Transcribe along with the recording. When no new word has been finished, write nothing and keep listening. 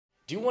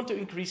Do you want to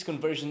increase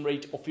conversion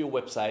rate of your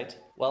website?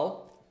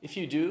 Well, if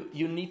you do,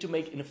 you need to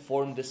make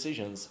informed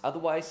decisions.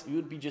 Otherwise, you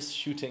would be just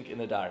shooting in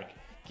the dark.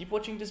 Keep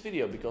watching this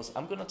video because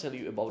I'm gonna tell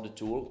you about a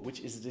tool which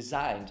is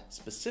designed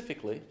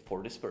specifically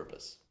for this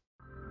purpose.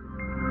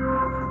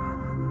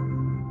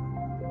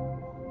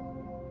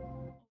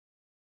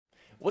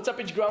 What's up,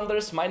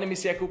 PitchGrounders? My name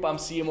is Jakub, I'm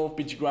CMO of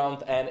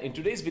PitchGround, and in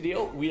today's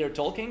video we are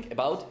talking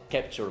about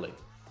Capturely.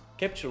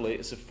 Capturely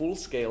is a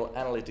full-scale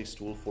analytics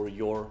tool for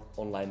your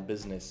online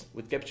business.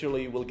 With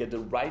Capturely, you will get the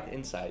right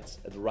insights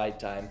at the right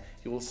time.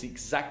 You will see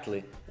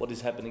exactly what is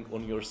happening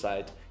on your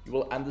site. You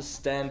will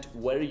understand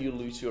where you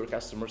lose your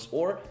customers,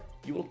 or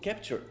you will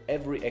capture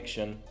every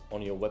action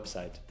on your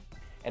website.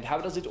 And how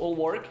does it all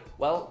work?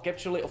 Well,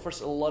 Capturely offers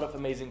a lot of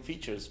amazing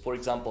features. For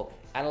example,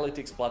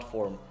 analytics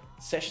platform,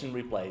 session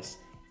replays,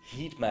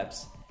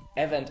 Heatmaps,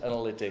 event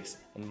analytics,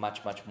 and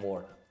much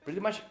more. Pretty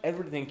much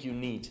everything you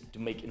need to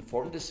make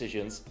informed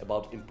decisions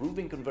about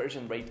improving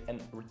conversion rate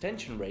and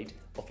retention rate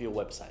of your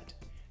website.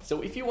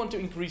 So if you want to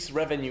increase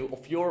revenue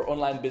of your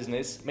online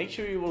business, make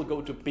sure you will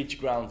go to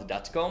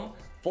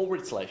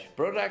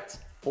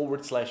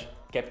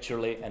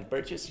pitchground.com/products/Capturely and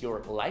purchase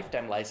your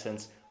lifetime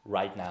license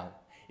right now.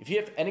 If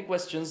you have any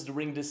questions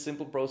during this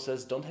simple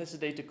process, don't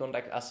hesitate to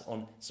contact us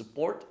on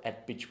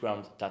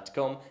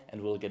support@pitchground.com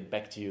and we'll get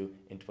back to you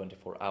in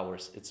 24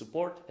 hours. It's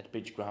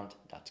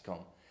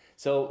support@pitchground.com.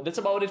 So that's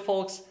about it,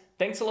 folks.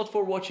 Thanks a lot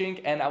for watching,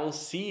 and I will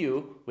see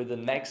you with the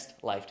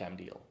next lifetime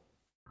deal.